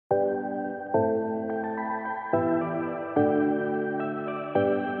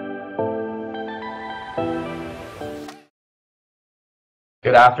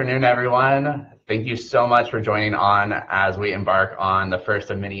Good afternoon, everyone. Thank you so much for joining on as we embark on the first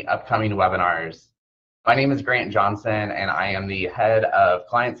of many upcoming webinars. My name is Grant Johnson, and I am the head of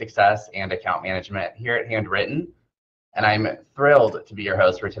client success and account management here at Handwrytten, and I'm thrilled to be your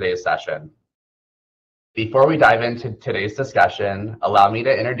host for today's session. Before we dive into today's discussion, allow me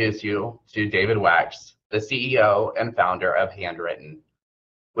to introduce you to David Wax, the CEO and founder of Handwrytten.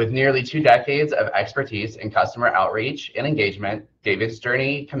 With nearly 2 decades of expertise in customer outreach and engagement, David's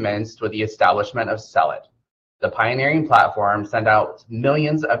journey commenced with the establishment of Sell It. The pioneering platform sent out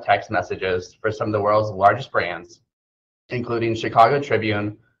millions of text messages for some of the world's largest brands, including Chicago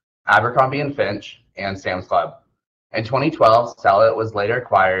Tribune, Abercrombie & Fitch, and Sam's Club. In 2012, Sell It was later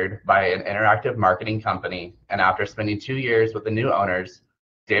acquired by an interactive marketing company, and after spending 2 years with the new owners,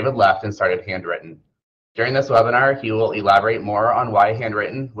 David left and started Handwrytten. During this webinar, he will elaborate more on why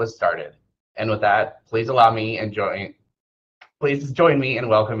Handwrytten was started. And with that, please join me in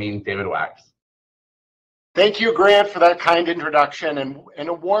welcoming David Wax. Thank you, Grant, for that kind introduction, and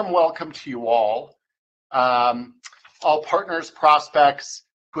a warm welcome to you all partners, prospects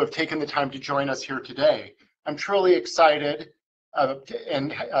who have taken the time to join us here today. I'm truly excited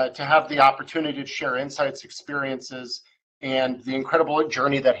to have the opportunity to share insights, experiences, and the incredible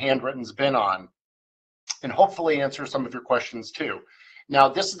journey that Handwrytten's been on, and hopefully answer some of your questions too. Now,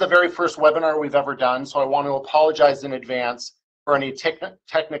 this is the very first webinar we've ever done, so I want to apologize in advance for any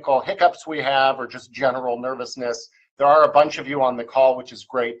technical hiccups we have or just general nervousness. There are a bunch of you on the call, which is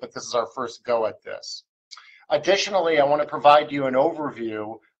great, but this is our first go at this. Additionally, I want to provide you an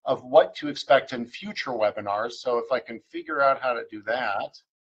overview of what to expect in future webinars. So if I can figure out how to do that,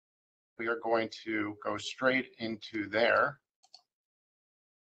 we are going to go straight into there.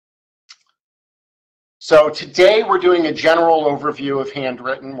 So today we're doing a general overview of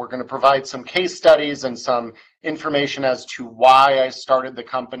Handwrytten. We're going to provide some case studies and some information as to why I started the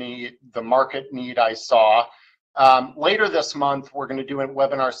company, the market need I saw. Later this month, we're going to do a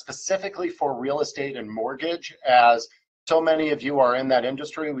webinar specifically for real estate and mortgage. As so many of you are in that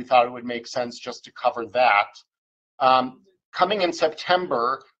industry, we thought it would make sense just to cover that. Coming in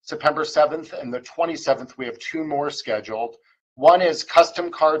September 7th and the 27th, we have 2 more scheduled. One is custom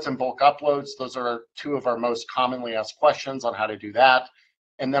cards and bulk uploads. Those are 2 of our most commonly asked questions on how to do that.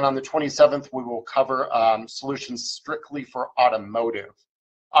 And then on the 27th, we will cover solutions strictly for automotive.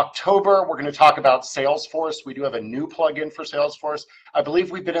 October, we're going to talk about Salesforce. We do have a new plugin for Salesforce. I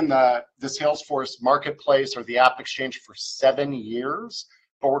believe we've been in the Salesforce marketplace or the App Exchange for 7 years,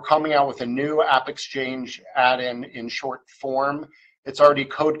 but we're coming out with a new App Exchange add-in in short form. It's already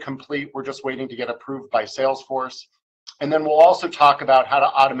code complete. We're just waiting to get approved by Salesforce. And then we'll also talk about how to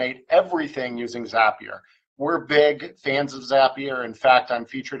automate everything using Zapier. We're big fans of Zapier. In fact, I'm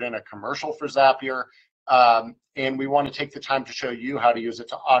featured in a commercial for Zapier. And we want to take the time to show you how to use it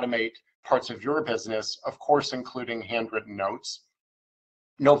to automate parts of your business, of course, including handwritten notes.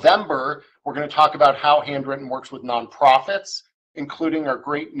 November, we're going to talk about how Handwrytten works with nonprofits, including our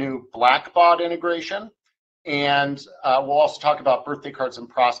great new Blackbot integration. And we'll also talk about birthday cards and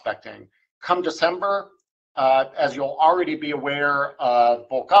prospecting. Come December, as you'll already be aware of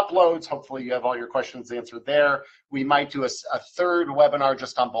bulk uploads, hopefully you have all your questions answered there. We might do a 3rd webinar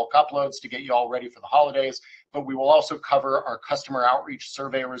just on bulk uploads to get you all ready for the holidays, but we will also cover our customer outreach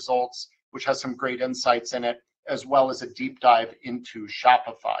survey results, which has some great insights in it, as well as a deep dive into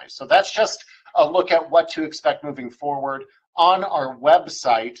Shopify. So that's just a look at what to expect moving forward. On our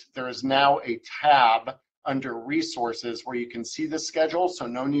website, there is now a tab under resources where you can see the schedule, so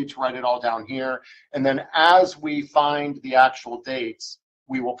no need to write it all down here. And then as we find the actual dates,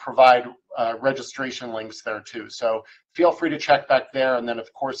 we will provide registration links there too. So feel free to check back there, and then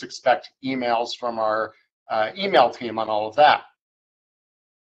of course expect emails from our email team on all of that.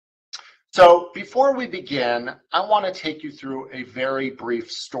 So before we begin, I want to take you through a very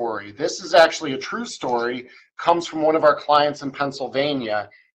brief story. This is actually a true story, comes from one of our clients in Pennsylvania,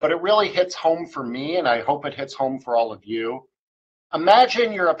 but it really hits home for me, and I hope it hits home for all of you.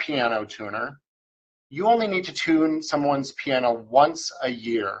 Imagine you're a piano tuner. You only need to tune someone's piano once a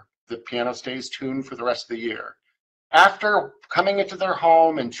year. The piano stays tuned for the rest of the year. After coming into their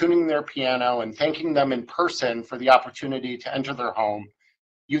home and tuning their piano and thanking them in person for the opportunity to enter their home,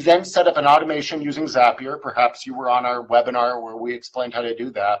 you then set up an automation using Zapier. Perhaps you were on our webinar where we explained how to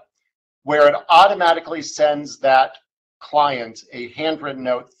do that, where it automatically sends that client a handwritten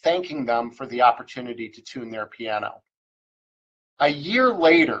note thanking them for the opportunity to tune their piano. A year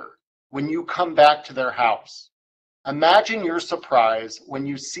later, when you come back to their house, imagine your surprise when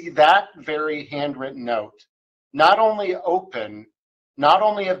you see that very handwritten note not only open, not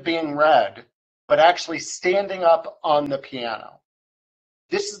only of being read, but actually standing up on the piano.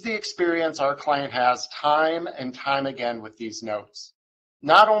 This is the experience our client has time and time again with these notes.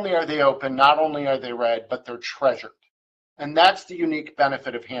 Not only are they open, not only are they read, but they're treasured. And that's the unique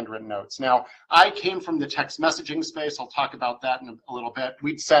benefit of handwritten notes. Now, I came from the text messaging space. I'll talk about that in a little bit.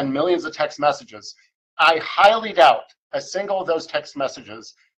 We'd send millions of text messages. I highly doubt a single of those text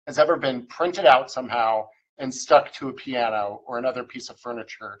messages has ever been printed out somehow and stuck to a piano or another piece of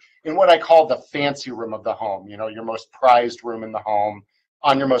furniture in what I call the fancy room of the home, you know, your most prized room in the home,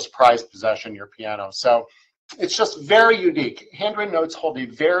 on your most prized possession, your piano. So it's just very unique. Handwritten notes hold a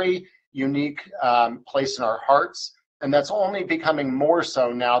very unique place in our hearts, and that's only becoming more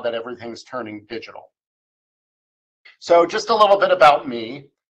so now that everything's turning digital. So just a little bit about me.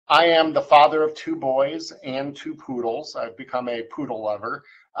 I am the father of 2 boys and 2 poodles. I've become a poodle lover.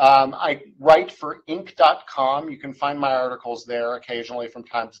 I write for Inc.com. You can find my articles there occasionally from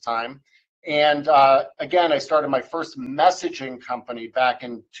time to time. And again, I started my first messaging company back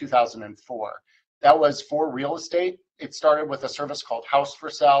in 2004. That was for real estate. It started with a service called House for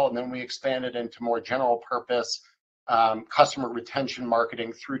Sale, and then we expanded into more general purpose customer retention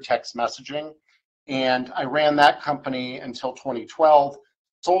marketing through text messaging. And I ran that company until 2012,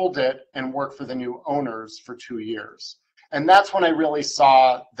 sold it, and worked for the new owners for 2 years. And that's when I really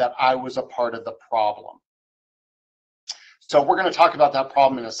saw that I was a part of the problem. So we're going to talk about that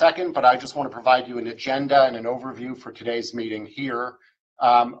problem in a second, but I just want to provide you an agenda and an overview for today's meeting here.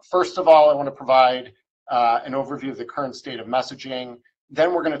 First of all, I want to provide an overview of the current state of messaging.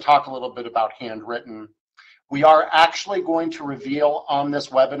 Then we're going to talk a little bit about handwritten. We are actually going to reveal on this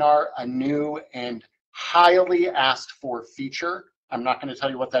webinar a new and highly asked for feature. I'm not going to tell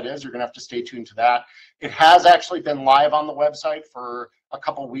you what that is. You're going to have to stay tuned to that. It has actually been live on the website for a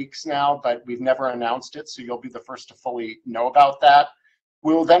couple weeks now, but we've never announced it, so you'll be the first to fully know about that.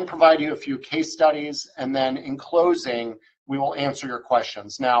 We will then provide you a few case studies, and then in closing, we will answer your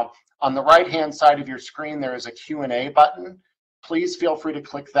questions. Now, on the right-hand side of your screen, there is a Q&A button. Please feel free to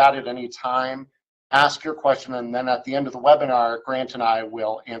click that at any time, ask your question, and then at the end of the webinar, Grant and I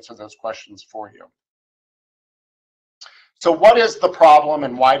will answer those questions for you. So what is the problem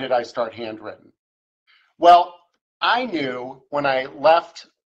and why did I start Handwrytten? Well, I knew when I left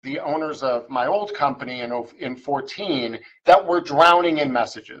the owners of my old company in 14 that we're drowning in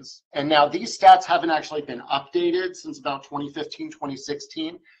messages. And now these stats haven't actually been updated since about 2015,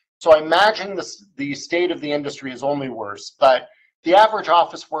 2016. So I imagine the state of the industry is only worse, but the average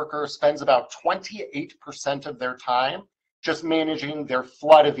office worker spends about 28% of their time just managing their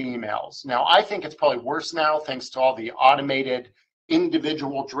flood of emails. Now, I think it's probably worse now thanks to all the automated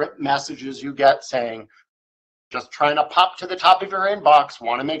individual drip messages you get saying, just trying to pop to the top of your inbox,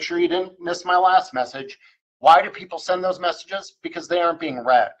 want to make sure you didn't miss my last message. Why do people send those messages? Because they aren't being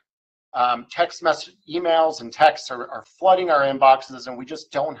read. Text message, emails and texts are flooding our inboxes and we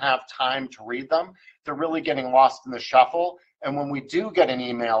just don't have time to read them. They're really getting lost in the shuffle. And when we do get an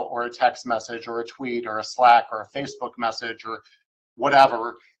email or a text message or a tweet or a Slack or a Facebook message or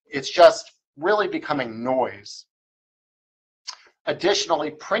whatever, it's just really becoming noise.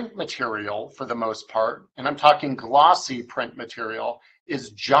 Additionally, print material, for the most part, and I'm talking glossy print material, is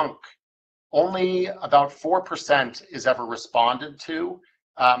junk. Only about 4% is ever responded to.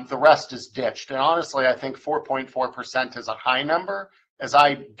 The rest is ditched. And honestly, I think 4.4% is a high number, as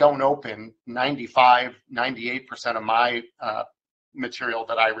I don't open 95, 98% of my material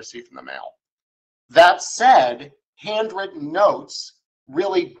that I receive in the mail. That said, handwritten notes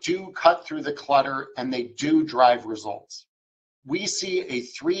really do cut through the clutter and they do drive results. We see a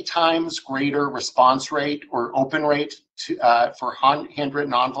 3 times greater response rate or open rate for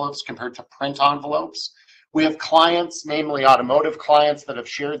handwritten envelopes compared to print envelopes. We have clients, namely automotive clients, that have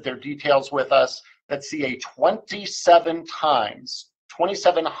shared their details with us that see a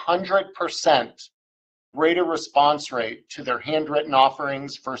 2,700% greater response rate to their handwritten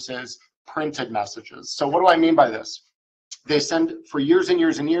offerings versus printed messages. So what do I mean by this? They send, for years and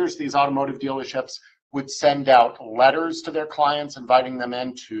years and years, these automotive dealerships would send out letters to their clients inviting them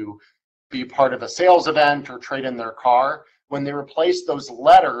in to be part of a sales event or trade in their car. When they replaced those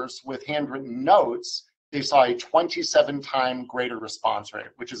letters with handwritten notes, they saw a 27-time greater response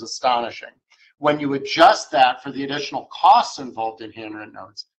rate, which is astonishing. When you adjust that for the additional costs involved in handwritten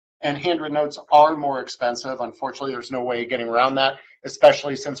notes, and handwritten notes are more expensive, unfortunately, there's no way of getting around that,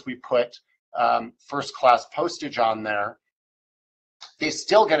 especially since we put first-class postage on there, they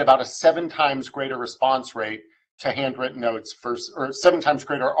still get about a 7 times greater response rate to handwritten notes versus, or 7 times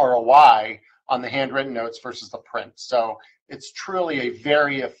greater ROI on the handwritten notes versus the print. So it's truly a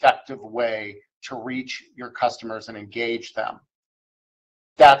very effective way to reach your customers and engage them.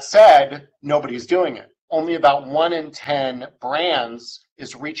 That said, nobody's doing it. Only about 1 in 10 brands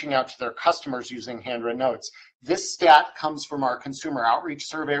is reaching out to their customers using handwritten notes. This stat comes from our consumer outreach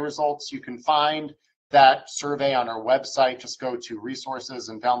survey results. You can find that survey on our website. Just go to resources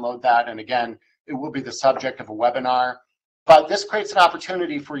and download that. And again, it will be the subject of a webinar. But this creates an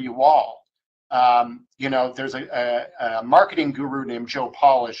opportunity for you all. You know, there's a marketing guru named Joe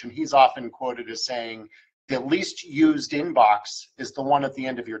Polish, and he's often quoted as saying, the least used inbox is the one at the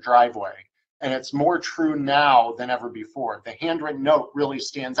end of your driveway. And it's more true now than ever before. The handwritten note really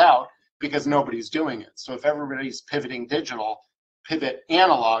stands out because nobody's doing it. So if everybody's pivoting digital, pivot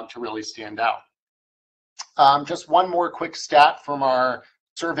analog to really stand out. Just one more quick stat from our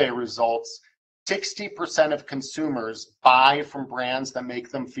survey results. 60% of consumers buy from brands that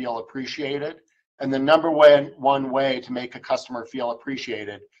make them feel appreciated. And the number one way to make a customer feel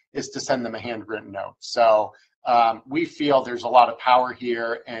appreciated is to send them a handwritten note. So we feel there's a lot of power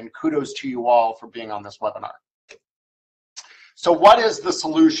here, and kudos to you all for being on this webinar. So what is the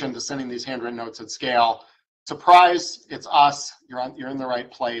solution to sending these handwritten notes at scale? Surprise, it's us. You're in the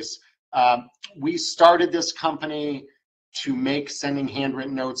right place. We started this company to make sending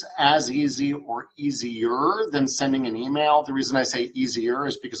handwritten notes as easy or easier than sending an email. The reason I say easier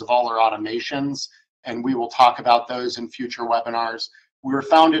is because of all our automations, and we will talk about those in future webinars. We were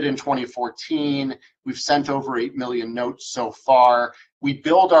founded in 2014. We've sent over 8 million notes so far. We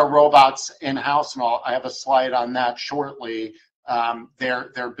build our robots in-house, and I have a slide on that shortly.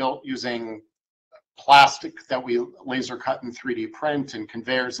 They're built using plastic that we laser cut and 3D print and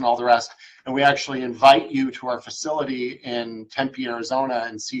conveyors and all the rest. And we actually invite you to our facility in Tempe, Arizona,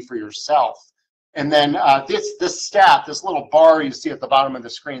 and see for yourself. And then this stat, this little bar you see at the bottom of the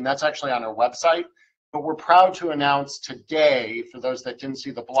screen, that's actually on our website. But we're proud to announce today, for those that didn't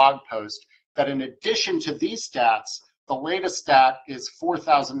see the blog post, that in addition to these stats, the latest stat is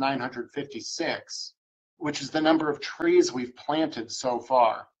 4,956, which is the number of trees we've planted so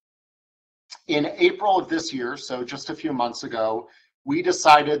far. In April of this year, so just a few months ago, we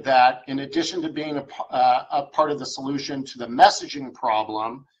decided that in addition to being a part of the solution to the messaging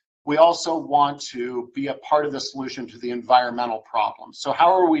problem, we also want to be a part of the solution to the environmental problem. So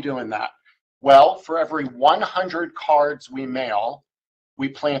how are we doing that? Well, for every 100 cards we mail, we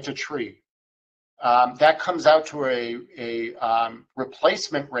plant a tree. That comes out to a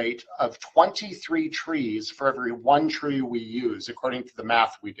replacement rate of 23 trees for every 1 tree we use, according to the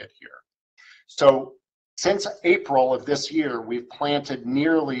math we did here. So since April of this year, we've planted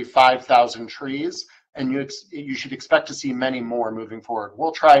nearly 5,000 trees, and you should expect to see many more moving forward.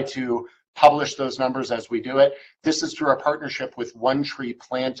 We'll try to publish those numbers as we do it. This is through our partnership with One Tree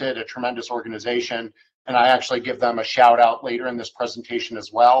Planted, a tremendous organization, and I actually give them a shout out later in this presentation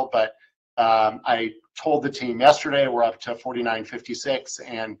as well. But I told the team yesterday we're up to 4,956,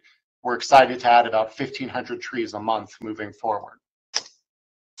 and we're excited to add about 1,500 trees a month moving forward.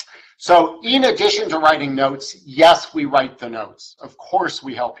 So in addition to writing notes, yes, we write the notes. Of course,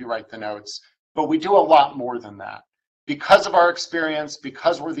 we help you write the notes, but we do a lot more than that. Because of our experience,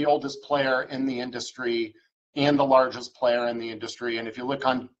 because we're the oldest player in the industry and the largest player in the industry, and if you look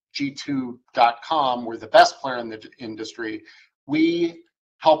on g2.com, we're the best player in the industry, we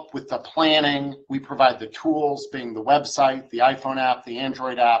help with the planning, we provide the tools, being the website, the iPhone app, the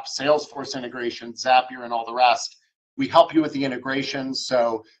Android app, Salesforce integration, Zapier, and all the rest. We help you with the integrations,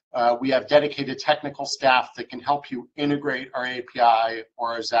 so we have dedicated technical staff that can help you integrate our API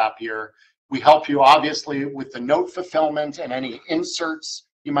or our Zapier. We help you obviously with the note fulfillment and any inserts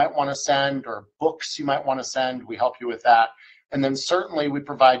you might want to send or books you might want to send. We help you with that. And then certainly we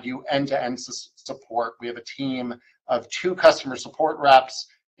provide you end-to-end support. We have a team of 2 customer support reps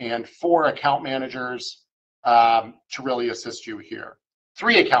and 4 account managers to really assist you here.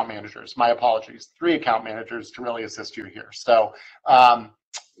 3 account managers, my apologies, 3 account managers to really assist you here. So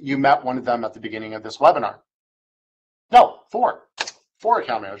you met one of them at the beginning of this webinar. No, 4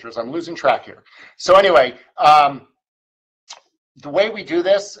 account managers. I'm losing track here. So anyway, the way we do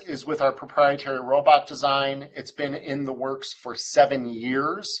this is with our proprietary robot design. It's been in the works for 7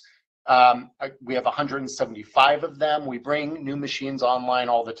 years. We have 175 of them. We bring new machines online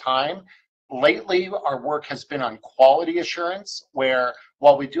all the time. Lately, our work has been on quality assurance, where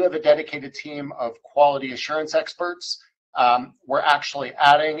while we do have a dedicated team of quality assurance experts, we're actually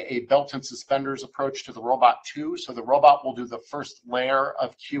adding a belt and suspenders approach to the robot too. So the robot will do the first layer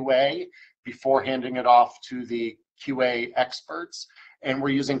of QA before handing it off to the QA experts. And we're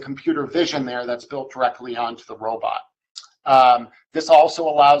using computer vision there that's built directly onto the robot. This also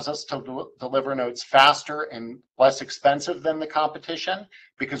allows us to deliver notes faster and less expensive than the competition,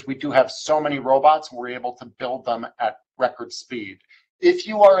 because we do have so many robots, we're able to build them at record speed. If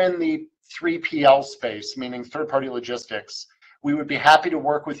you are in the 3PL space, meaning third-party logistics, We would be happy to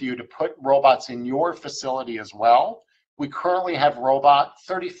work with you to put robots in your facility as well. We currently have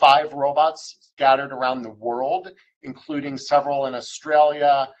 35 robots scattered around the world, including several in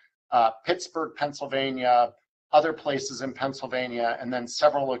Australia, Pittsburgh, Pennsylvania, other places in Pennsylvania, and then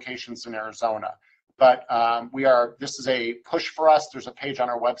several locations in Arizona. But this is a push for us. There's a page on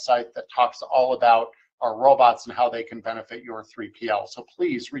our website that talks all about our robots and how they can benefit your 3PL. So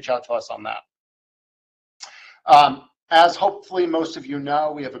please reach out to us on that. As hopefully most of you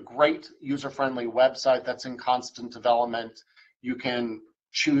know, we have a great user-friendly website that's in constant development. You can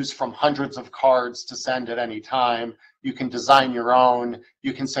choose from hundreds of cards to send at any time. You can design your own.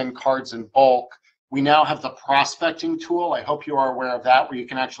 You can send cards in bulk. We now have the prospecting tool. I hope you are aware of that, where you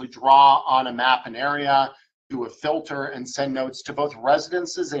can actually draw on a map an area, do a filter, and send notes to both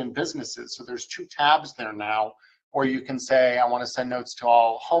residences and businesses. So there's 2 tabs there now, or you can say, I want to send notes to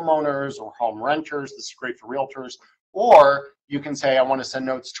all homeowners or home renters. This is great for realtors. Or you can say, I want to send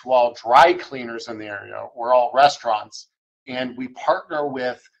notes to all dry cleaners in the area or all restaurants. And we partner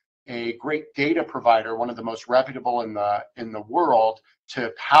with a great data provider, one of the most reputable in the world,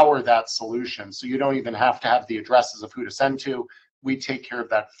 to power that solution. So you don't even have to have the addresses of who to send to. We take care of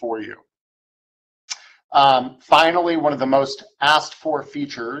that for you. Finally, one of the most asked for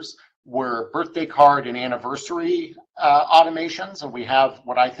features were birthday card and anniversary automations. And we have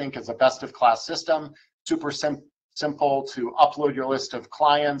what I think is a best of class system, super simple to upload your list of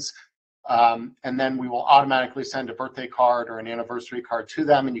clients. And then we will automatically send a birthday card or an anniversary card to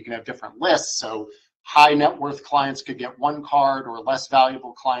them, and you can have different lists. So high net worth clients could get one card, or less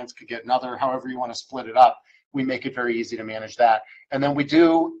valuable clients could get another, however you want to split it up. We make it very easy to manage that. And then we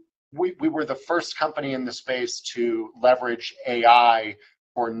were the first company in the space to leverage AI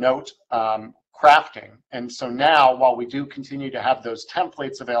for note crafting. And so now, while we do continue to have those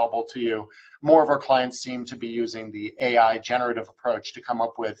templates available to you, more of our clients seem to be using the AI generative approach to come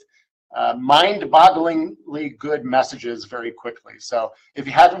up with mind-bogglingly good messages very quickly. So if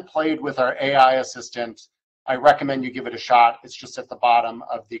you haven't played with our AI assistant, I recommend you give it a shot. It's just at the bottom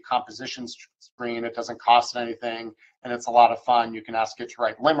of the composition screen. It doesn't cost anything, and it's a lot of fun. You can ask it to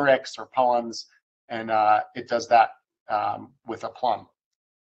write limericks or poems, and it does that with aplomb.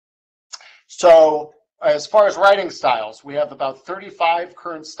 So as far as writing styles, we have about 35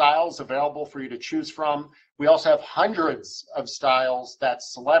 current styles available for you to choose from. We also have hundreds of styles that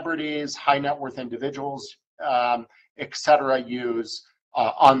celebrities, high net worth individuals, etc. use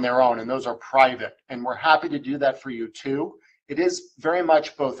on their own, and those are private. And we're happy to do that for you too. It is very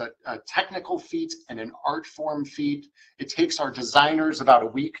much both a technical feat and an art form feat. It takes our designers about a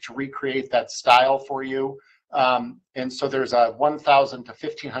week to recreate that style for you. And so there's a $1,000 to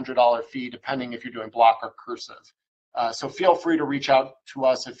 $1,500 fee, depending if you're doing block or cursive. So feel free to reach out to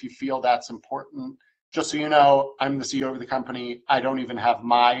us if you feel that's important. Just so you know, I'm the CEO of the company. I don't even have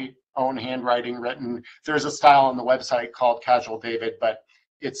my own handwriting written. There's a style on the website called Casual David, but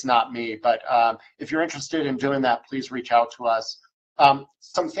it's not me. But if you're interested in doing that, please reach out to us.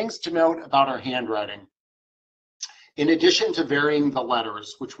 Some things to note about our handwriting. In addition to varying the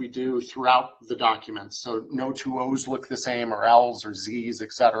letters, which we do throughout the documents, so no 2 O's look the same, or L's or Z's,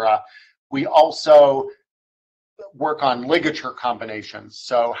 etc., we also work on ligature combinations.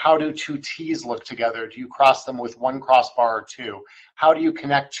 So how do 2 T's look together? Do you cross them with 1 crossbar or 2? How do you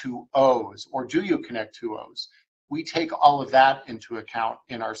connect 2 O's, or do you connect 2 O's? We take all of that into account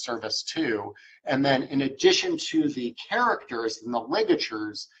in our service too. And then in addition to the characters and the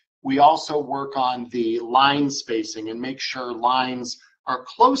ligatures, we also work on the line spacing and make sure lines are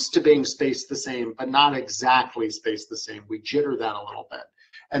close to being spaced the same, but not exactly spaced the same. We jitter that a little bit.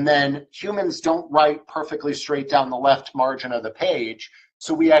 And then humans don't write perfectly straight down the left margin of the page,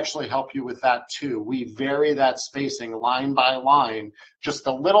 so we actually help you with that too. We vary that spacing line by line just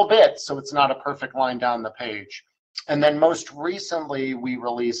a little bit, so it's not a perfect line down the page. And then most recently, we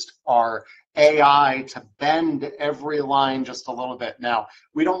released our AI to bend every line just a little bit. Now,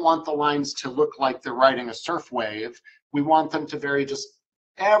 we don't want the lines to look like they're writing a surf wave. We want them to vary just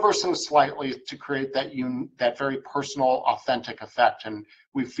ever so slightly to create that very personal, authentic effect. And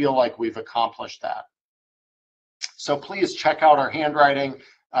we feel like we've accomplished that. So please check out our handwriting.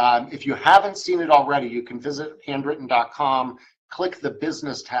 If you haven't seen it already, you can visit handwrytten.com, click the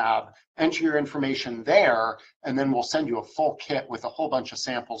business tab, enter your information there, and then we'll send you a full kit with a whole bunch of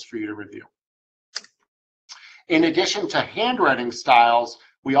samples for you to review. In addition to handwriting styles,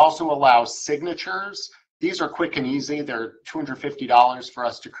 we also allow signatures. These are quick and easy. They're $250 for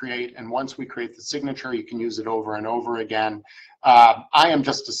us to create, and once we create the signature, you can use it over and over again. I am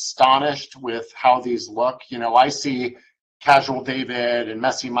just astonished with how these look. You know, I see Casual David and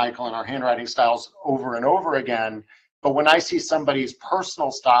Messy Michael in our handwriting styles over and over again, But when I see somebody's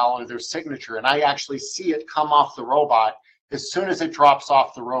personal style or their signature, and I actually see it come off the robot, as soon as it drops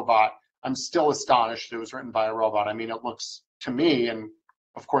off the robot, I'm still astonished it was written by a robot. I mean, it looks to me, and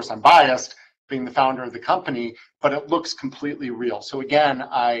of course I'm biased, being the founder of the company, but it looks completely real. So again,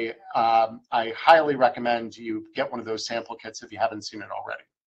 I highly recommend you get one of those sample kits if you haven't seen it already.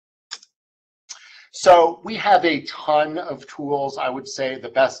 So we have a ton of tools, I would say the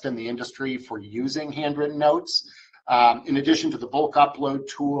best in the industry for using handwritten notes. In addition to the bulk upload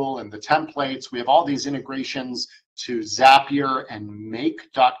tool and the templates, we have all these integrations to Zapier and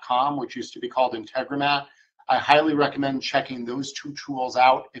make.com, which used to be called Integromat. I highly recommend checking those two tools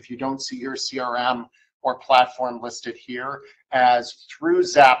out if you don't see your CRM or platform listed here, as through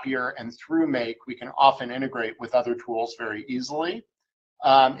Zapier and through Make, we can often integrate with other tools very easily.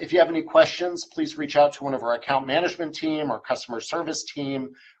 If you have any questions, please reach out to one of our account management team or customer service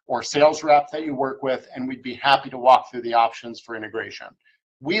team or sales rep that you work with, and we'd be happy to walk through the options for integration.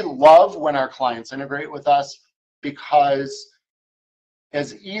 We love when our clients integrate with us, because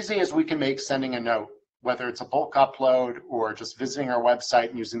as easy as we can make sending a note, whether it's a bulk upload or just visiting our website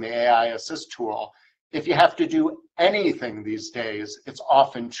and using the AI assist tool, if you have to do anything these days, it's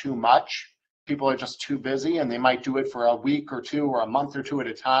often too much. People are just too busy, and they might do it for a week or two or a month or two at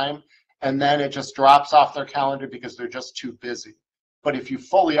a time, and then it just drops off their calendar because they're just too busy. But if you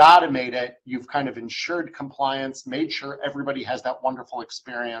fully automate it, you've kind of ensured compliance, made sure everybody has that wonderful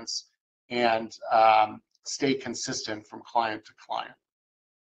experience, and stay consistent from client to client.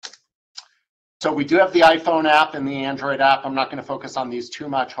 So we do have the iPhone app and the Android app. I'm not going to focus on these too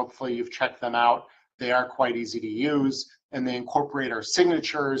much. Hopefully you've checked them out. They are quite easy to use, and they incorporate our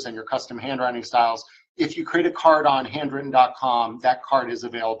signatures and your custom handwriting styles. If you create a card on handwrytten.com, that card is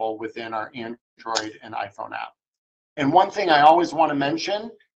available within our Android and iPhone app. And one thing I always want to mention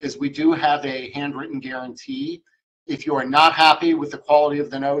is we do have a handwritten guarantee. If you are not happy with the quality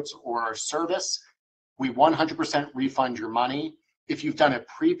of the notes or our service, we 100% refund your money. If you've done a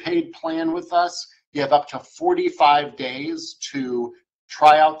prepaid plan with us, you have up to 45 days to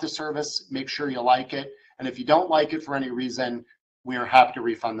try out the service, make sure you like it. And if you don't like it for any reason, we are happy to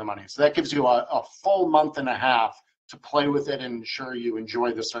refund the money. So that gives you a full month and a half to play with it and ensure you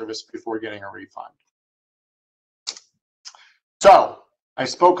enjoy the service before getting a refund. So I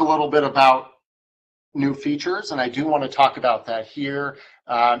spoke a little bit about new features, and I do want to talk about that here.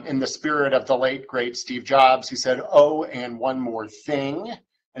 In the spirit of the late, great Steve Jobs, he said, "Oh, and one more thing."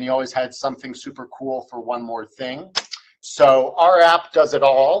 And he always had something super cool for one more thing. So our app does it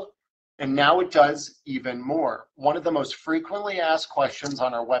all, and now it does even more. One of the most frequently asked questions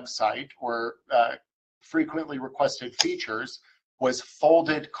on our website, or frequently requested features, was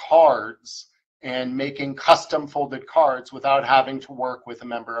folded cards and making custom folded cards without having to work with a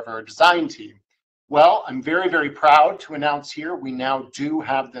member of our design team. Well, I'm very, very proud to announce here we now do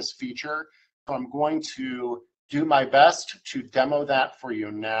have this feature. So I'm going to do my best to demo that for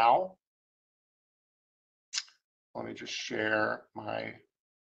you now. Let me just share my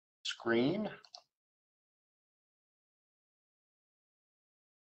screen.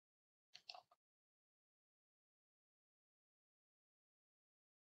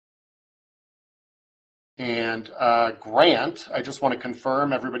 And Grant, I just want to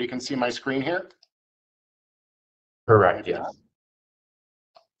confirm everybody can see my screen here. Correct, yes.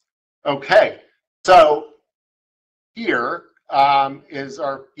 Okay, so here is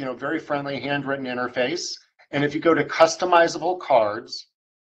our very friendly handwritten interface. And if you go to customizable cards,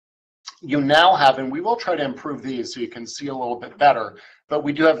 you now have, and we will try to improve these so you can see a little bit better, but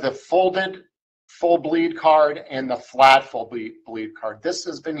we do have the folded full bleed card and the flat full bleed card. This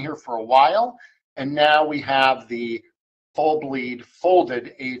has been here for a while, and now we have the full bleed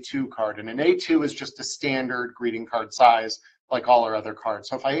folded A2 card. And an A2 is just a standard greeting card size like all our other cards.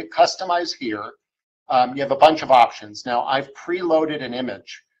 So if I hit customize here, you have a bunch of options. Now I've preloaded an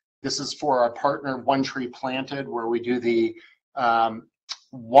image. This is for our partner One Tree Planted, where we do the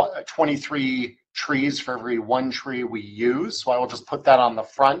 23 trees for every one tree we use. So I will just put that on the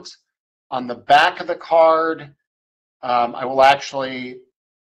front. On the back of the card, I will actually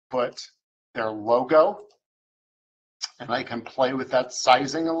put their logo, and I can play with that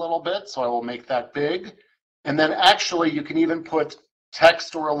sizing a little bit. So I will make that big. And then actually you can even put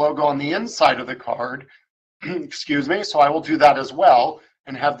text or a logo on the inside of the card, excuse me. So I will do that as well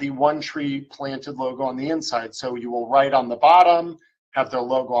and have the One Tree Planted logo on the inside. So you will write on the bottom, have their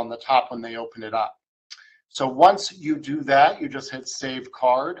logo on the top when they open it up. So once you do that, you just hit save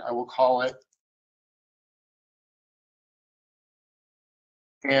card. I will call it.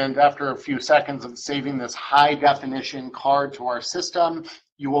 And after a few seconds of saving this high definition card to our system,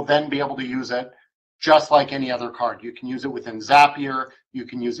 you will then be able to use it just like any other card. You can use it within Zapier, you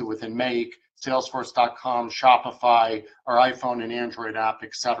can use it within Make, Salesforce.com, Shopify, our iPhone and Android app,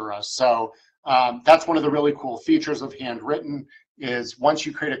 etc. So that's one of the really cool features of Handwrytten is once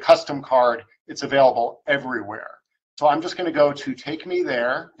you create a custom card, it's available everywhere. So I'm just going to go to Take Me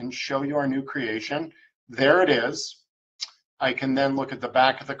There and show you our new creation. There it is. I can then look at the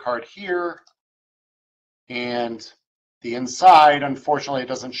back of the card here, and the inside, unfortunately, it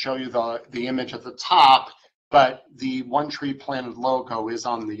doesn't show you the image at the top, but the One Tree Planted logo is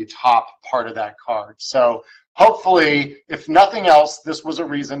on the top part of that card. So hopefully, if nothing else, this was a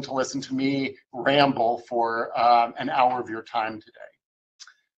reason to listen to me ramble for an hour of your time today.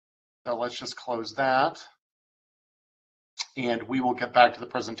 So let's just close that, and we will get back to the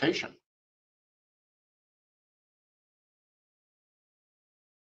presentation.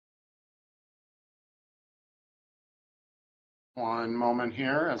 One moment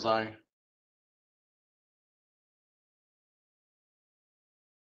here as I...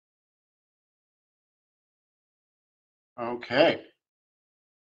 Okay.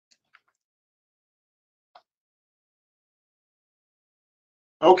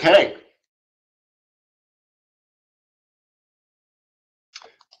 Okay.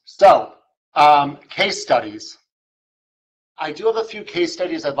 So, case studies. I do have a few case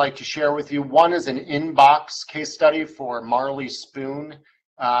studies I'd like to share with you. One is an inbox case study for Marley Spoon.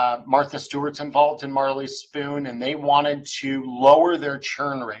 Martha Stewart's involved in Marley Spoon, and they wanted to lower their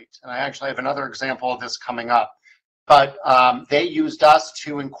churn rate. And I actually have another example of this coming up. But they used us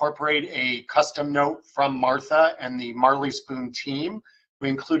to incorporate a custom note from Martha and the Marley Spoon team. We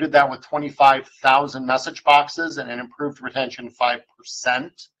included that with 25,000 message boxes and an improved retention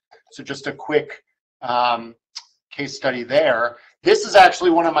 5%. So just a quick case study there. This is actually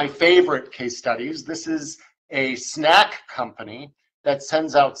one of my favorite case studies. This is a snack company that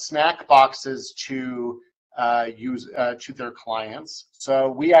sends out snack boxes to to their clients. So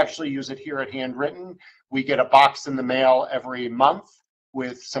we actually use it here at Handwrytten. We get a box in the mail every month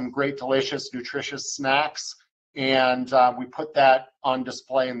with some great, delicious, nutritious snacks, and we put that on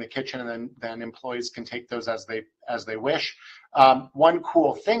display in the kitchen, and then employees can take those as they wish. One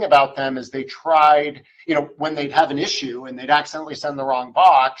cool thing about them is they tried, when they'd have an issue and they'd accidentally send the wrong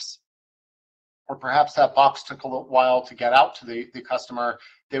box, or perhaps that box took a little while to get out to the customer,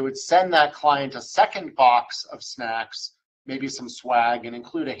 they would send that client a second box of snacks, maybe some swag, and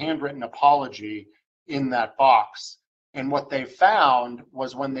include a handwritten apology in that box. And what they found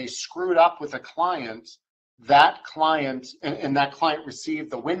was when they screwed up with a client, that client, and that client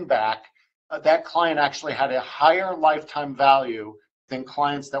received the win back, that client actually had a higher lifetime value than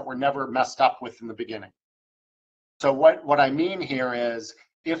clients that were never messed up with in the beginning. So what I mean here is,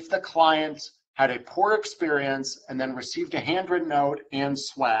 if the client had a poor experience and then received a handwritten note and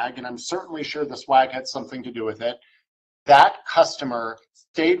swag, and I'm certainly sure the swag had something to do with it, that customer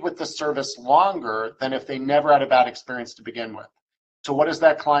stayed with the service longer than if they never had a bad experience to begin with. So what is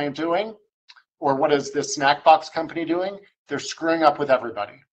that client doing? Or what is this snack box company doing? They're screwing up with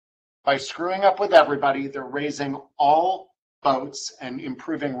everybody. By screwing up with everybody, they're raising all boats and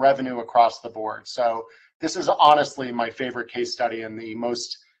improving revenue across the board. So this is honestly my favorite case study and the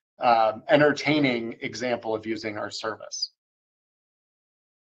most entertaining example of using our service.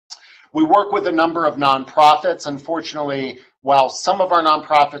 We work with a number of nonprofits. Unfortunately, while some of our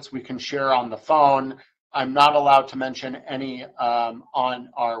nonprofits we can share on the phone, I'm not allowed to mention any on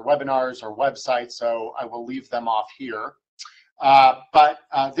our webinars or website, so I will leave them off here. But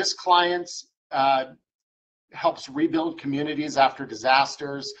this client helps rebuild communities after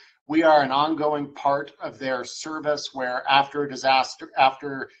disasters. We are an ongoing part of their service where after a disaster,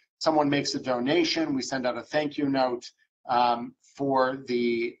 after someone makes a donation, we send out a thank you note for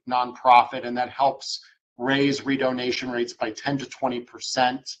the nonprofit, and that helps raise redonation rates by 10 to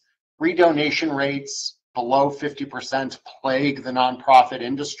 20%. Redonation rates below 50% plague the nonprofit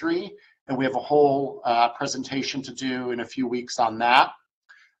industry, and we have a whole presentation to do in a few weeks on that.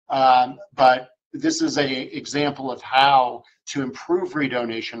 But this is an example of how to improve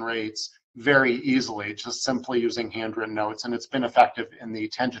redonation rates very easily, just simply using handwritten notes, and it's been effective in the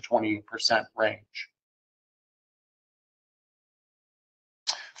 10 to 20% range.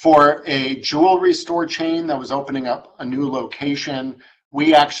 For a jewelry store chain that was opening up a new location,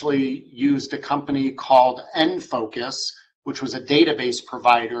 we actually used a company called Enfocus, which was a database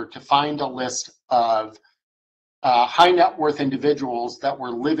provider, to find a list of high net worth individuals that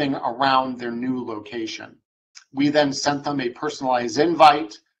were living around their new location. We then sent them a personalized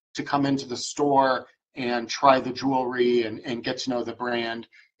invite to come into the store and try the jewelry and get to know the brand.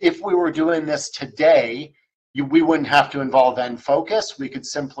 If we were doing this today, we wouldn't have to involve end focus. We could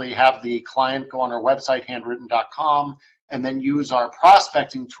simply have the client go on our website, handwrytten.com, and then use our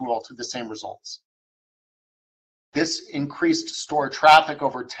prospecting tool to the same results. This increased store traffic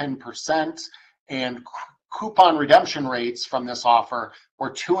over 10%, and coupon redemption rates from this offer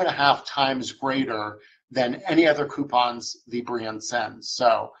were 2.5 times greater than any other coupons the brand sends.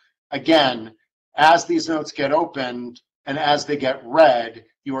 So again, as these notes get opened and as they get read,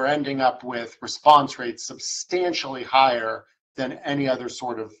 you are ending up with response rates substantially higher than any other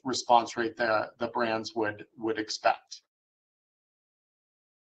sort of response rate that the brands would expect.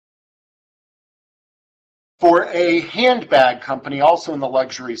 For a handbag company, also in the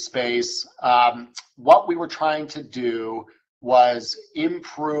luxury space, what we were trying to do was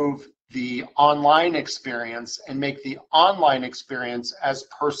improve the online experience and make the online experience as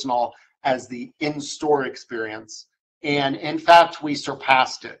personal as the in-store experience. And in fact, we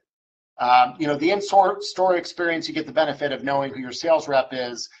surpassed it. The in-store experience, you get the benefit of knowing who your sales rep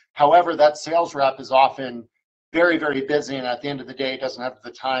is. However, that sales rep is often very, very busy, and at the end of the day, doesn't have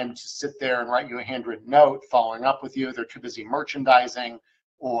the time to sit there and write you a handwritten note following up with you. They're too busy merchandising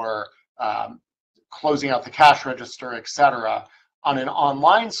or closing out the cash register, etc. On an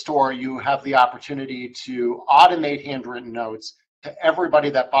online store, you have the opportunity to automate handwritten notes to everybody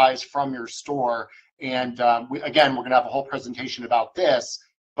that buys from your store. And again, we're going to have a whole presentation about this,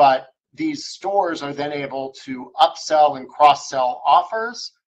 but these stores are then able to upsell and cross-sell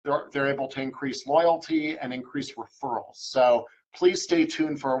offers. They're able to increase loyalty and increase referrals. So please stay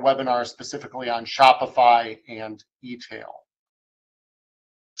tuned for a webinar specifically on Shopify and e-tail.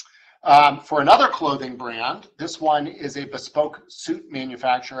 For another clothing brand, this one is a bespoke suit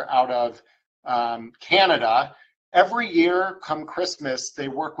manufacturer out of Canada. Every year, come Christmas, they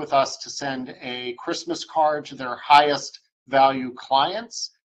work with us to send a Christmas card to their highest value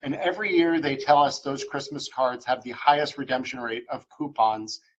clients. And every year they tell us those Christmas cards have the highest redemption rate of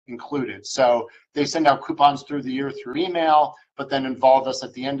coupons included. So they send out coupons through the year through email, but then involve us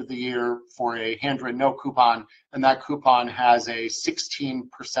at the end of the year for a handwritten note coupon, and that coupon has a 16%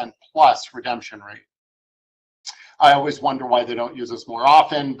 plus redemption rate. I always wonder why they don't use us more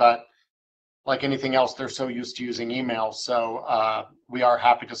often, but like anything else, they're so used to using email. So we are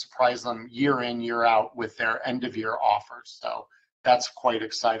happy to surprise them year in, year out with their end of year offers. So that's quite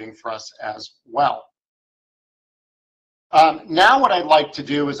exciting for us as well. Now what I'd like to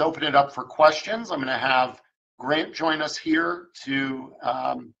do is open it up for questions. I'm going to have Grant join us here to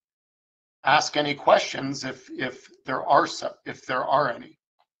ask any questions if there are any.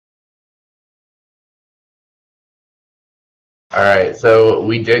 All right, so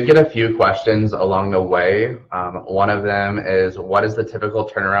we did get a few questions along the way. One of them is, what is the typical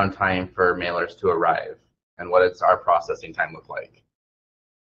turnaround time for mailers to arrive? And what does our processing time look like?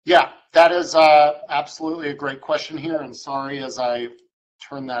 Yeah, that is absolutely a great question here. And sorry as I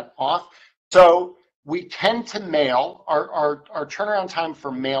turn that off. So we tend to mail, our turnaround time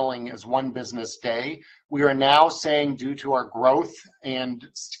for mailing is 1 business day. We are now saying, due to our growth and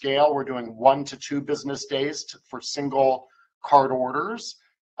scale, we're doing 1 to 2 business days for single card orders.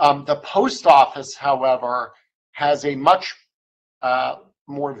 The post office, however, has a much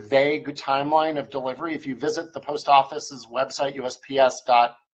more vague timeline of delivery. If you visit the post office's website,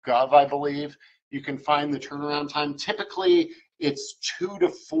 usps.gov, I believe, you can find the turnaround time. Typically, it's 2 to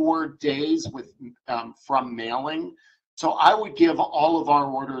 4 days from mailing. So I would give all of our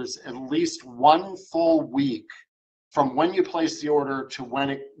orders at least 1 full week from when you place the order to when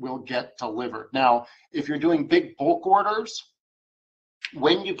it will get delivered. Now, if you're doing big bulk orders,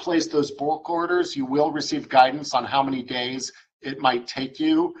 when you place those bulk orders, you will receive guidance on how many days it might take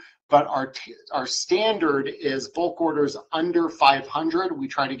you. But our standard is bulk orders under 500. We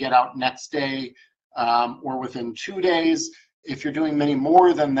try to get out next day or within 2 days. If you're doing many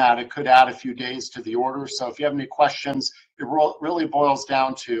more than that, it could add a few days to the order. So if you have any questions, it really boils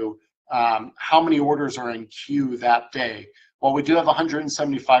down to how many orders are in queue that day. Well, we do have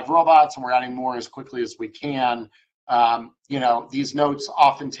 175 robots, and we're adding more as quickly as we can. These notes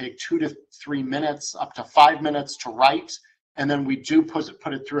often take 2 to 3 minutes, up to 5 minutes to write. And then we do put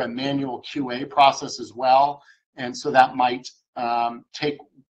it through a manual QA process as well. And so that might take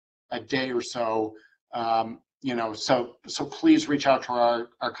a day or so. So please reach out to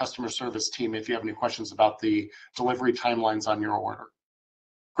our customer service team if you have any questions about the delivery timelines on your order.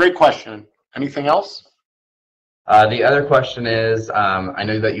 Great question. Anything else? The other question is, I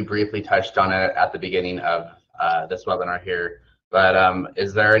know that you briefly touched on it at the beginning of this webinar here, but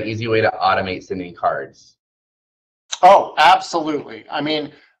is there an easy way to automate sending cards? Oh, absolutely. I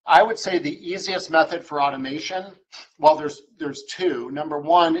mean, I would say the easiest method for automation, well, there's 2. Number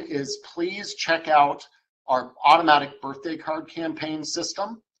 1 is, please check out our automatic birthday card campaign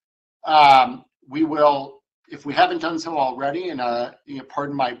system. We will, if we haven't done so already, and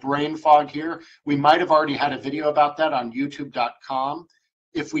pardon my brain fog here, we might have already had a video about that on youtube.com.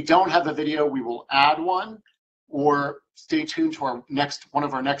 If we don't have a video, we will add one, or stay tuned to one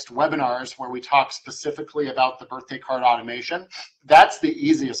of our next webinars where we talk specifically about the birthday card automation. That's the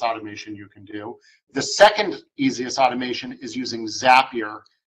easiest automation you can do. The second easiest automation is using Zapier,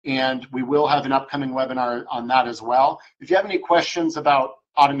 and we will have an upcoming webinar on that as well. If you have any questions about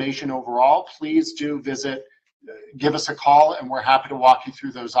automation overall, please do give us a call, and we're happy to walk you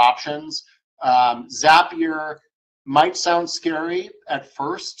through those options. Zapier might sound scary at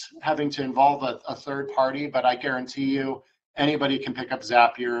first, having to involve a third party, but I guarantee you anybody can pick up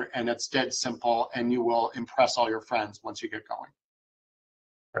Zapier, and it's dead simple, and you will impress all your friends once you get going.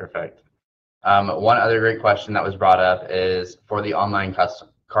 Perfect. One other great question that was brought up is, for the online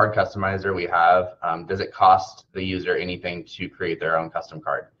card customizer we have, does it cost the user anything to create their own custom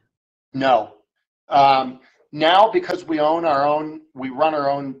card? No. Now, because we run our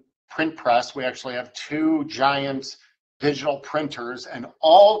own print press, we actually have 2 giant digital printers, and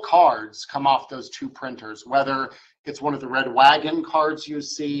all cards come off those 2 printers, whether it's one of the red wagon cards you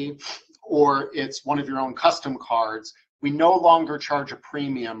see or it's one of your own custom cards. We no longer charge a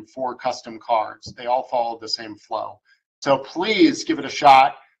premium for custom cards. They all follow the same flow. So please give it a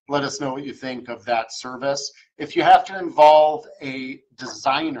shot. Let us know what you think of that service. If you have to involve a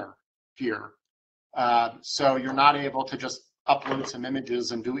designer here, so you're not able to just upload some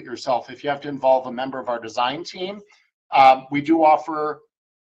images and do it yourself. If you have to involve a member of our design team, we do offer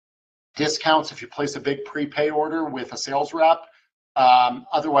discounts if you place a big prepay order with a sales rep.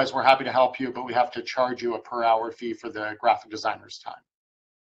 Otherwise, we're happy to help you, but we have to charge you a per hour fee for the graphic designer's time.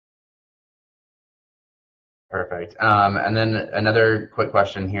 Perfect. And then another quick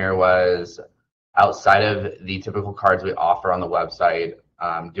question here was, outside of the typical cards we offer on the website,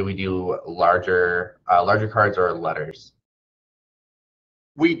 do we do larger cards or letters?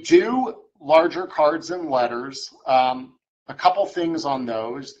 We do larger cards and letters. A couple things on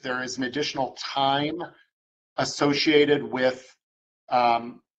those. There is an additional time associated with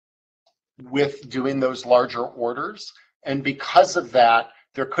doing those larger orders, and because of that,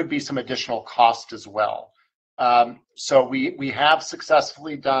 there could be some additional cost as well. So we have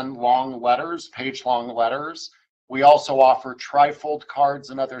successfully done long letters, page-long letters. We also offer trifold cards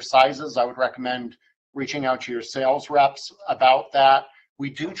in other sizes. I would recommend reaching out to your sales reps about that. We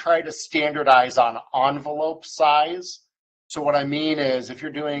do try to standardize on envelope size. So what I mean is, if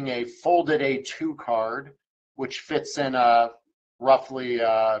you're doing a folded A2 card, which fits in roughly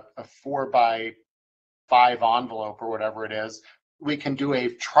a 4x5 envelope or whatever it is, we can do a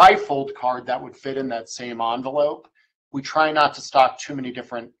trifold card that would fit in that same envelope. We try not to stock too many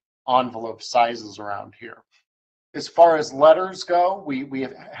different envelope sizes around here. As far as letters go, we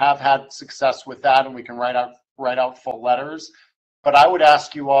have had success with that, and we can write out full letters. But I would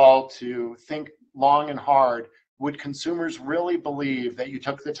ask you all to think long and hard. Would consumers really believe that you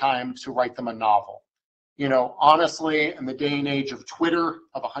took the time to write them a novel? You know, honestly, in the day and age of Twitter,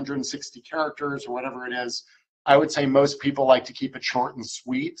 of 160 characters or whatever it is, I would say most people like to keep it short and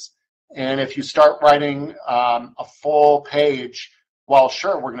sweet. And if you start writing a full page, well,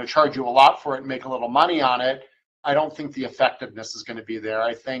 sure, we're going to charge you a lot for it and make a little money on it. I don't think the effectiveness is going to be there.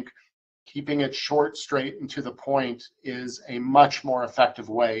 I think keeping it short, straight, and to the point is a much more effective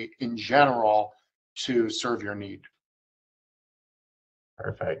way in general to serve your need.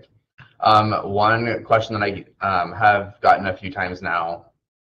 Perfect. One question that I have gotten a few times now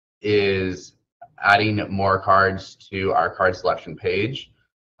is adding more cards to our card selection page.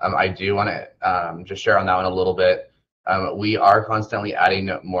 I do want to just share on that one a little bit. We are constantly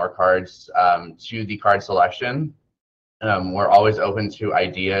adding more cards to the card selection. We're always open to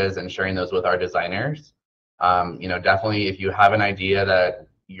ideas and sharing those with our designers. You know, definitely, if you have an idea that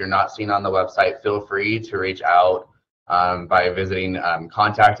you're not seeing on the website, feel free to reach out by visiting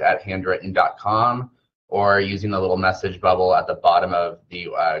contact@handwrytten.com or using the little message bubble at the bottom of the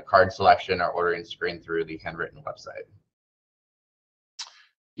card selection or ordering screen through the Handwrytten website.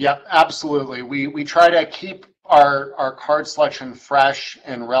 Yeah, absolutely. We try to keep our card selection fresh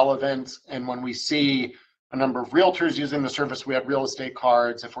and relevant, and when we see a number of realtors using the service, we have real estate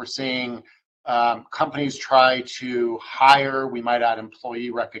cards. If we're seeing companies try to hire, we might add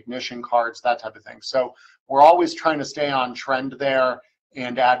employee recognition cards, that type of thing. So we're always trying to stay on trend there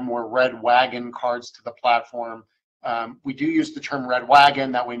and add more red wagon cards to the platform. We do use the term red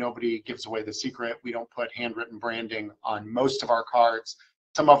wagon, that way nobody gives away the secret. We don't put handwritten branding on most of our cards.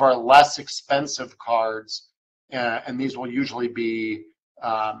 Some of our less expensive cards, and these will usually be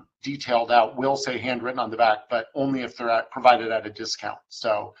detailed out will say handwritten on the back, but only if they're provided at a discount.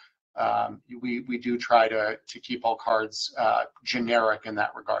 So we do try to keep all cards generic in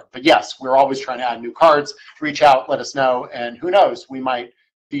that regard. But yes, we're always trying to add new cards. Reach out, let us know, and who knows, we might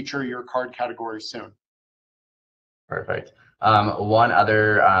feature your card category soon. Perfect. One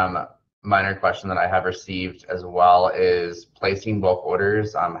other minor question that I have received as well is placing bulk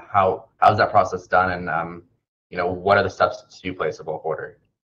orders. How's that process done, and what are the steps to place a bulk order?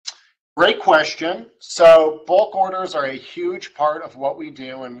 Great question. So bulk orders are a huge part of what we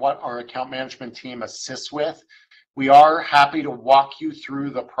do and what our account management team assists with. We are happy to walk you through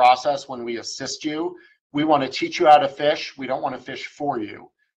the process when we assist you. We want to teach you how to fish. We don't want to fish for you.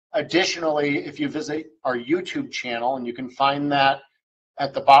 Additionally, if you visit our YouTube channel, and you can find that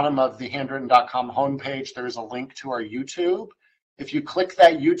at the bottom of the handwrytten.com homepage, there is a link to our YouTube. If you click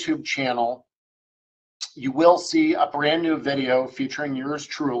that YouTube channel, you will see a brand new video featuring yours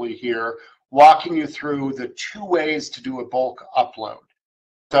truly here, walking you through the 2 ways to do a bulk upload.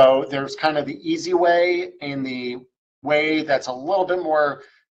 So there's kind of the easy way and the way that's a little bit more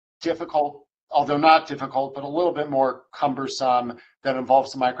difficult, although not difficult, but a little bit more cumbersome, that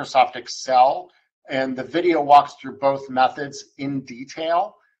involves Microsoft Excel. And the video walks through both methods in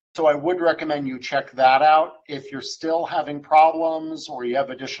detail. So I would recommend you check that out. If you're still having problems or you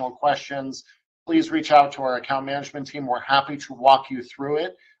have additional questions, please reach out to our account management team. We're happy to walk you through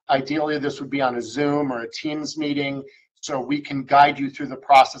it. Ideally, this would be on a Zoom or a Teams meeting, so we can guide you through the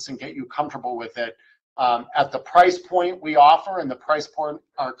process and get you comfortable with it. At the price point we offer and the price point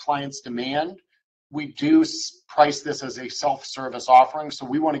our clients demand, we do price this as a self-service offering. So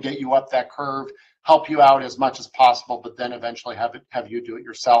we want to get you up that curve, help you out as much as possible, but then eventually have you do it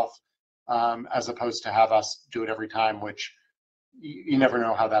yourself, as opposed to have us do it every time, which you never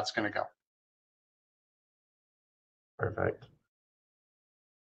know how that's going to go. Perfect.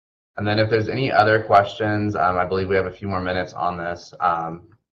 And then if there's any other questions, I believe we have a few more minutes on this.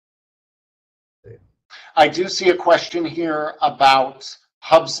 I do see a question here about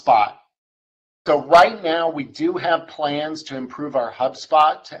HubSpot. So right now we do have plans to improve our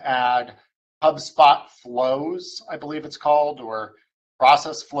HubSpot, to add HubSpot flows, I believe it's called, or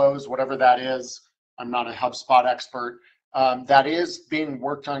process flows, whatever that is. I'm not a HubSpot expert. That is being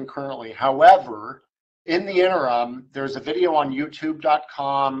worked on currently. However, in the interim, there's a video on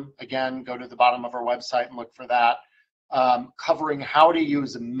youtube.com. Again, go to the bottom of our website and look for that, covering how to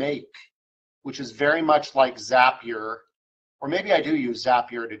use Make, which is very much like Zapier, or maybe I do use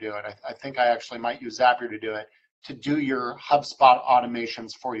Zapier to do it. I think I actually might use Zapier to do it, to do your HubSpot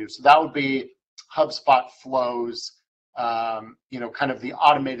automations for you. So that would be HubSpot flows, kind of the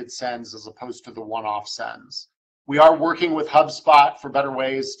automated sends as opposed to the one-off sends. We are working with HubSpot for better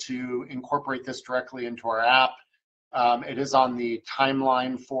ways to incorporate this directly into our app. It is on the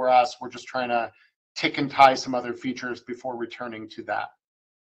timeline for us. We're just trying to tick and tie some other features before returning to that.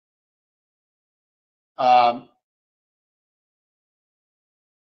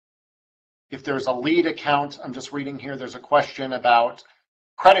 If there's a lead account, I'm just reading here, there's a question about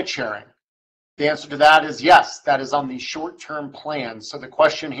credit sharing. The answer to that is yes, that is on the short-term plan. So the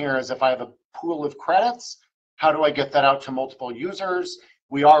question here is, if I have a pool of credits, how do I get that out to multiple users?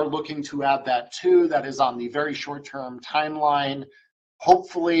 We are looking to add that too. That is on the very short-term timeline.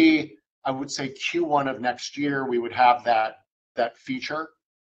 Hopefully, I would say Q1 of next year, we would have that feature.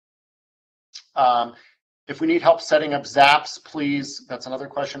 If we need help setting up Zaps, please, that's another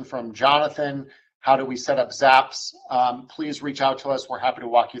question from Jonathan. How do we set up Zaps? Please reach out to us. We're happy to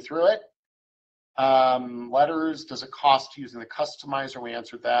walk you through it. Letters, does it cost using the customizer? We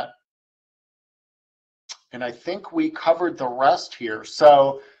answered that. And I think we covered the rest here.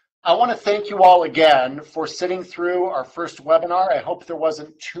 So I want to thank you all again for sitting through our first webinar. I hope there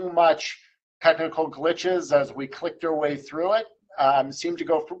wasn't too much technical glitches as we clicked our way through it. Seemed to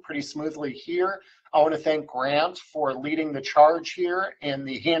go pretty smoothly here. I want to thank Grant for leading the charge here, and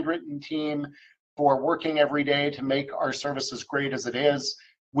the Handwrytten team for working every day to make our service as great as it is.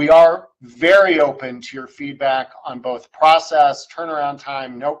 We are very open to your feedback on both process, turnaround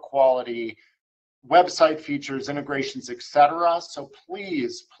time, note quality, website features, integrations, etc. So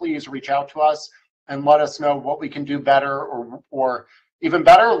please reach out to us and let us know what we can do better, or even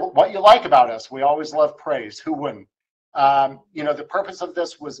better, what you like about us. We always love praise. Who wouldn't? The purpose of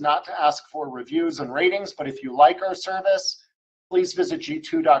this was not to ask for reviews and ratings, but if you like our service, please visit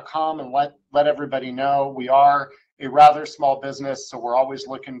g2.com and let everybody know. We are a rather small business, so we're always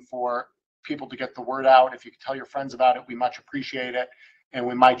looking for people to get the word out. If you can tell your friends about it, we much appreciate it. And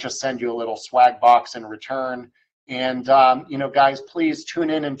we might just send you a little swag box in return. And, guys, please tune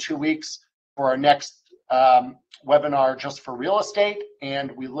in 2 weeks for our next webinar just for real estate,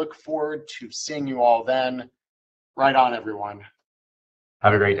 and we look forward to seeing you all then. Right on, everyone.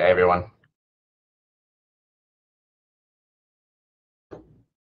 Have a great day, everyone.